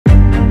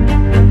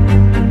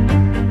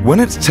When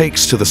it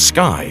takes to the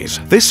skies,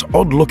 this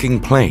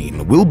odd-looking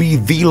plane will be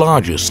the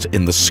largest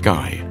in the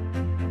sky.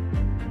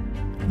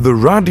 The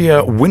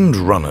Radia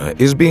Windrunner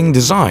is being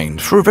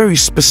designed for a very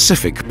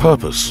specific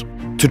purpose: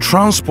 to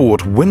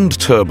transport wind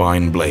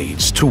turbine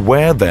blades to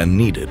where they're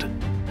needed.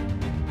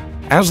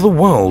 As the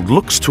world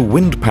looks to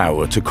wind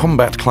power to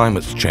combat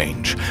climate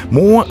change,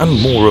 more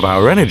and more of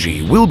our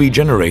energy will be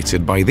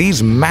generated by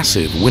these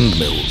massive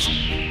windmills.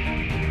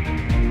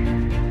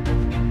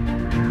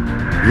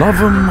 Love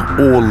them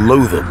or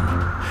loathe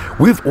them,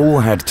 we've all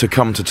had to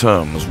come to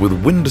terms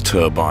with wind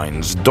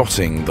turbines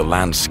dotting the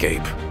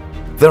landscape.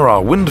 There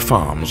are wind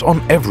farms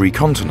on every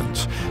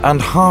continent,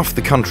 and half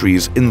the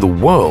countries in the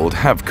world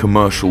have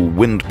commercial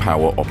wind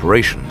power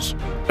operations.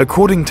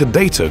 According to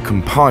data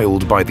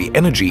compiled by the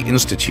Energy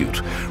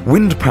Institute,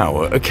 wind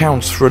power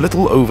accounts for a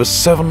little over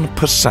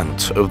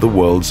 7% of the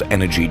world's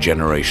energy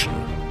generation.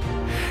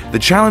 The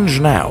challenge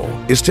now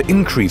is to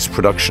increase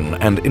production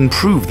and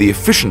improve the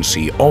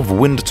efficiency of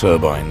wind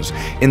turbines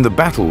in the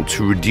battle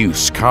to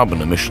reduce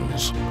carbon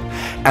emissions.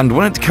 And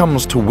when it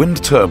comes to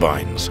wind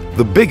turbines,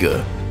 the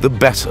bigger, the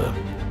better.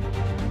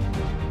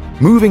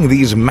 Moving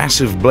these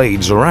massive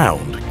blades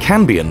around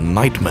can be a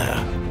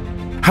nightmare.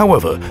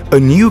 However, a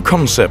new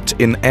concept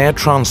in air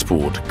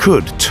transport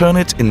could turn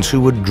it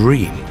into a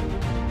dream.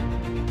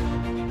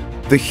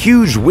 The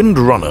huge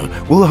Windrunner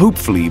will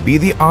hopefully be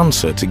the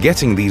answer to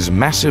getting these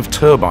massive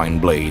turbine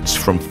blades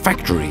from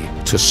factory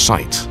to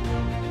site.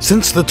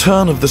 Since the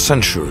turn of the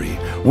century,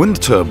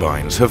 wind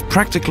turbines have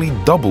practically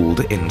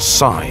doubled in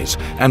size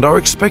and are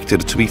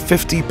expected to be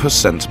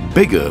 50%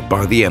 bigger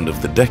by the end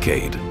of the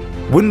decade.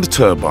 Wind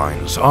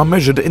turbines are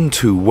measured in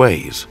two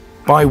ways: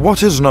 by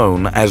what is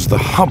known as the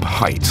hub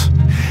height.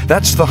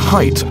 That's the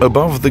height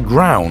above the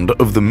ground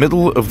of the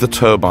middle of the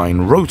turbine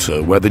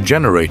rotor where the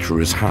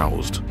generator is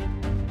housed.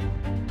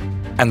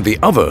 And the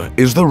other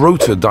is the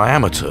rotor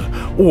diameter,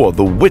 or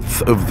the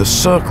width of the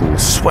circle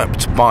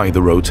swept by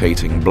the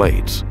rotating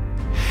blades.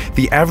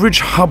 The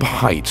average hub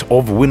height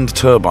of wind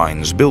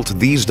turbines built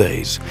these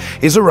days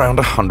is around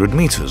 100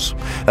 meters,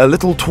 a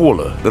little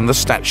taller than the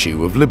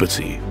Statue of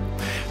Liberty.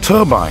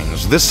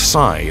 Turbines this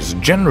size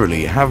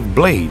generally have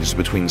blades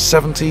between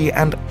 70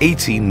 and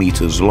 80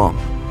 meters long.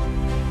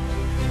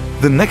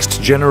 The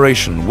next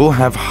generation will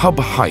have hub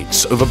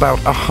heights of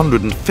about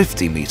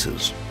 150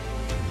 meters.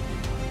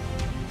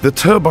 The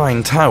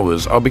turbine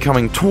towers are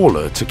becoming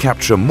taller to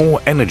capture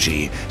more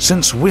energy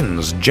since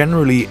winds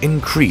generally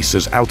increase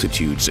as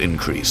altitudes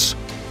increase.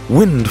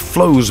 Wind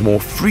flows more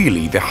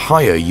freely the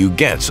higher you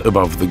get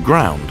above the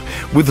ground,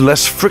 with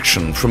less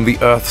friction from the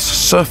Earth's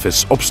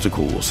surface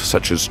obstacles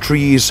such as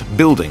trees,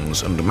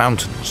 buildings, and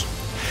mountains.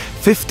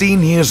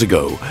 15 years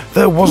ago,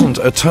 there wasn't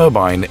a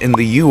turbine in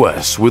the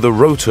US with a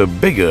rotor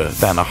bigger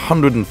than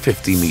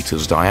 150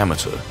 meters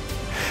diameter.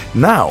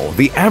 Now,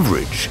 the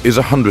average is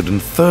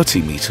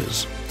 130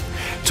 meters.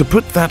 To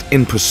put that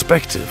in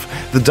perspective,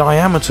 the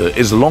diameter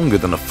is longer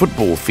than a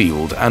football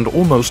field and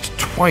almost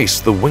twice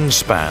the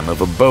wingspan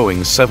of a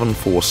Boeing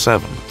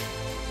 747.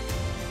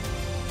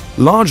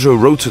 Larger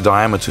rotor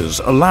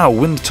diameters allow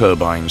wind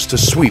turbines to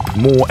sweep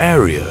more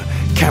area,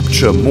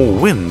 capture more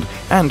wind,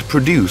 and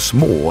produce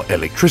more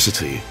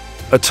electricity.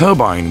 A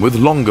turbine with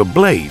longer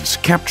blades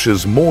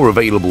captures more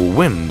available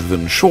wind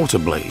than shorter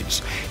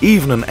blades,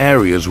 even in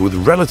areas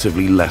with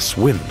relatively less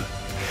wind.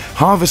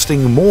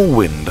 Harvesting more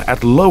wind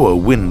at lower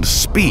wind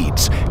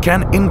speeds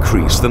can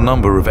increase the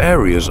number of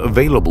areas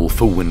available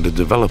for wind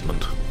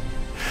development.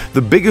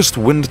 The biggest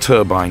wind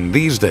turbine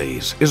these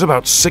days is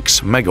about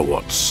 6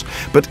 megawatts,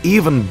 but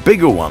even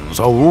bigger ones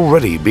are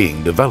already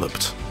being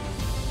developed.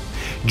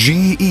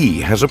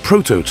 GE has a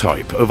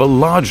prototype of a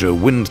larger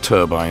wind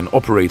turbine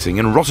operating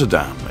in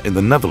Rotterdam in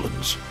the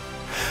Netherlands.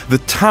 The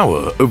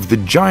tower of the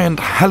giant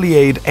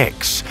Haliade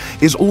X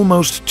is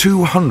almost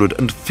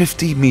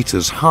 250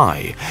 meters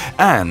high,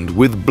 and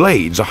with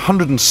blades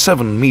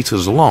 107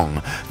 meters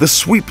long, the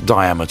sweep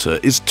diameter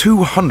is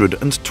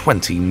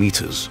 220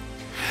 meters.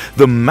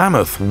 The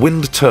mammoth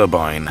wind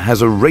turbine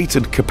has a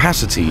rated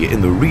capacity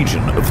in the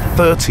region of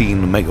 13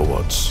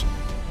 megawatts.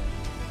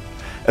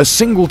 A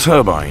single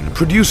turbine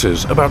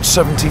produces about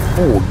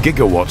 74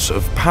 gigawatts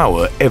of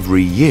power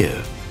every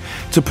year.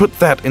 To put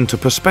that into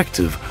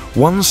perspective,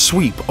 one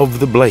sweep of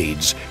the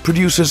blades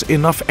produces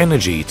enough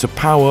energy to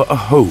power a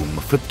home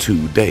for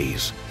 2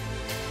 days.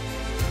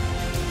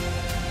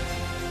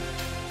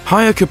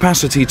 Higher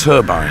capacity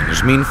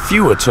turbines mean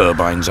fewer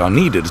turbines are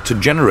needed to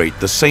generate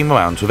the same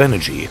amount of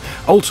energy,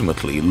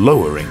 ultimately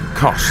lowering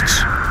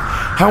costs.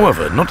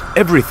 However, not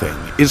everything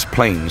is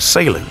plain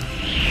sailing.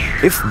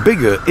 If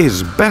bigger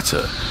is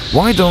better,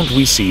 why don't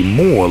we see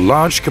more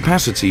large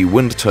capacity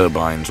wind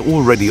turbines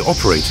already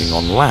operating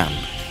on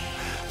land?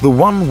 The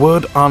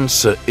one-word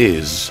answer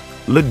is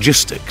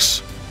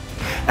logistics.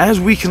 As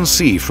we can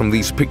see from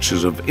these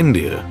pictures of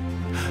India,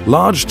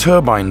 large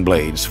turbine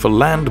blades for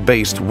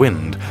land-based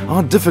wind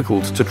are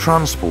difficult to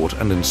transport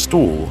and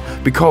install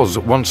because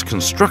once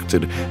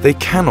constructed, they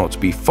cannot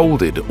be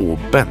folded or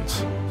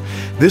bent.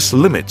 This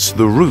limits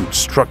the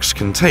routes trucks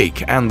can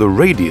take and the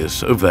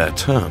radius of their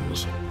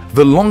turns.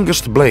 The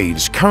longest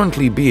blades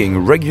currently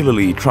being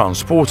regularly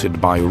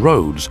transported by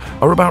roads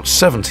are about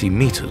 70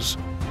 meters.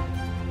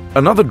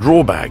 Another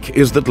drawback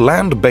is that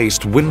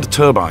land-based wind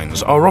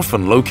turbines are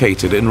often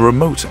located in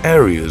remote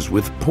areas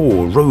with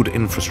poor road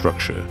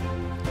infrastructure.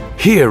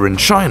 Here in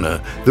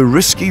China, the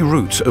risky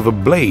route of a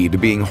blade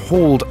being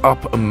hauled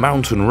up a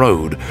mountain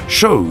road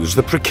shows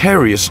the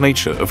precarious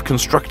nature of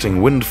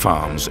constructing wind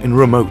farms in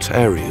remote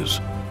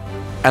areas.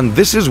 And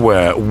this is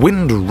where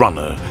Wind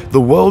Runner,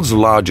 the world's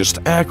largest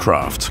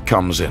aircraft,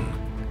 comes in.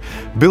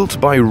 Built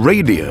by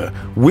Radier,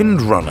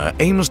 Wind Runner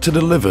aims to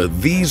deliver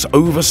these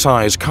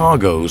oversized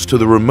cargoes to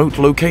the remote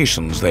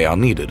locations they are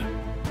needed.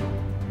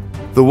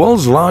 The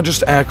world's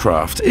largest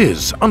aircraft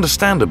is,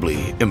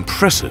 understandably,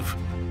 impressive.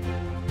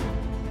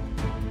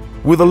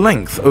 With a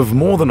length of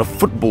more than a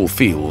football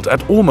field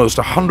at almost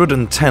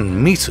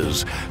 110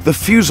 meters, the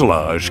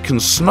fuselage can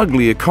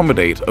snugly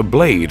accommodate a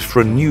blade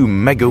for a new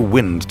mega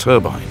wind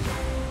turbine.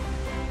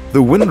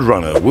 The Wind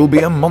Runner will be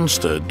a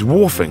monster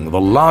dwarfing the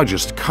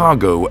largest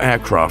cargo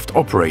aircraft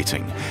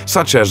operating,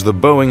 such as the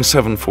Boeing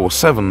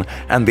 747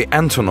 and the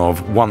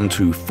Antonov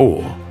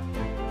 124.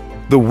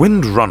 The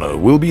Wind Runner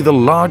will be the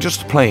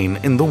largest plane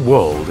in the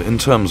world in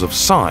terms of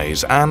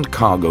size and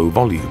cargo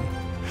volume.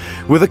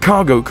 With a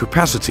cargo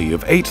capacity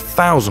of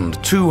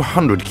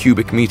 8,200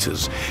 cubic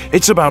meters,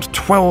 it's about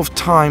 12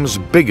 times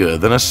bigger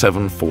than a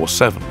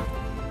 747.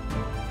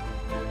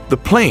 The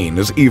plane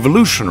is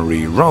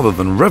evolutionary rather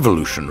than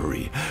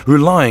revolutionary,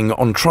 relying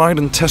on tried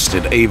and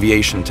tested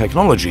aviation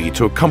technology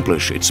to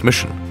accomplish its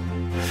mission.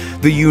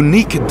 The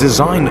unique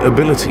design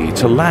ability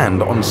to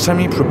land on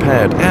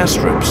semi-prepared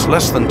airstrips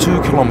less than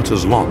 2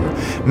 kilometers long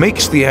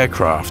makes the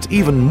aircraft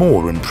even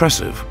more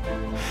impressive.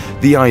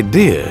 The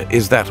idea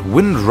is that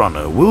Wind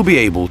Runner will be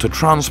able to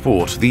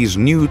transport these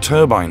new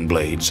turbine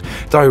blades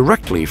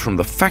directly from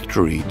the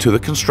factory to the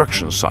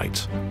construction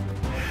site,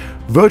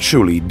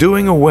 virtually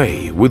doing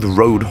away with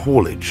road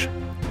haulage.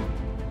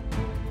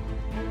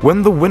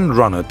 When the Wind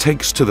Runner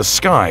takes to the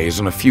skies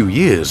in a few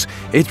years,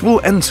 it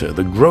will enter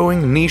the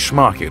growing niche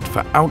market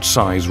for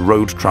outsize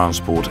road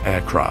transport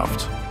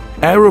aircraft.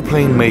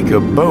 Aeroplane maker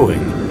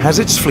Boeing has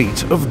its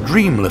fleet of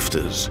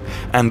Dreamlifters,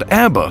 and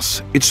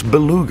Airbus its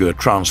Beluga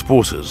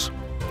transporters.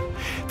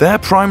 Their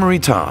primary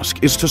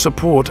task is to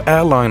support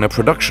airliner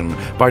production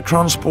by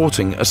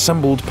transporting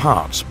assembled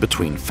parts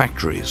between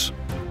factories.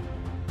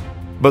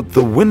 But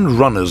the Wind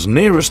Runner's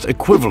nearest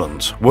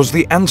equivalent was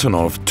the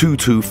Antonov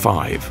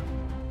 225.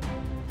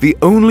 The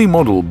only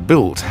model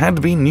built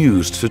had been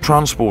used to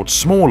transport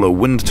smaller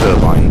wind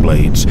turbine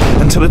blades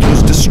until it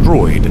was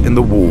destroyed in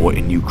the war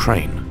in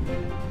Ukraine.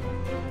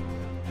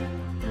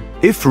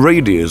 If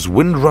Radier's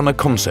Wind Runner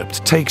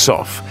concept takes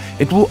off,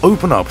 it will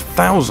open up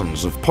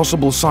thousands of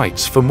possible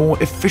sites for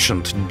more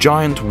efficient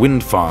giant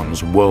wind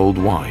farms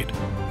worldwide.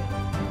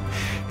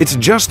 It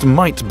just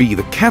might be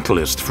the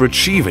catalyst for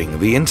achieving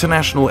the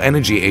International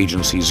Energy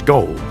Agency's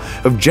goal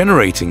of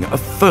generating a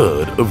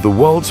third of the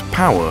world's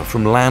power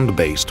from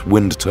land-based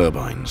wind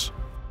turbines.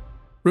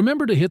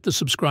 Remember to hit the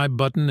subscribe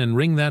button and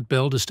ring that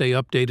bell to stay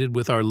updated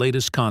with our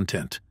latest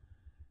content.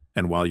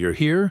 And while you're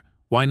here,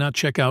 why not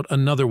check out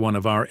another one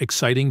of our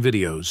exciting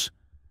videos?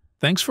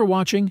 Thanks for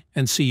watching,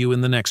 and see you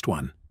in the next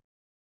one.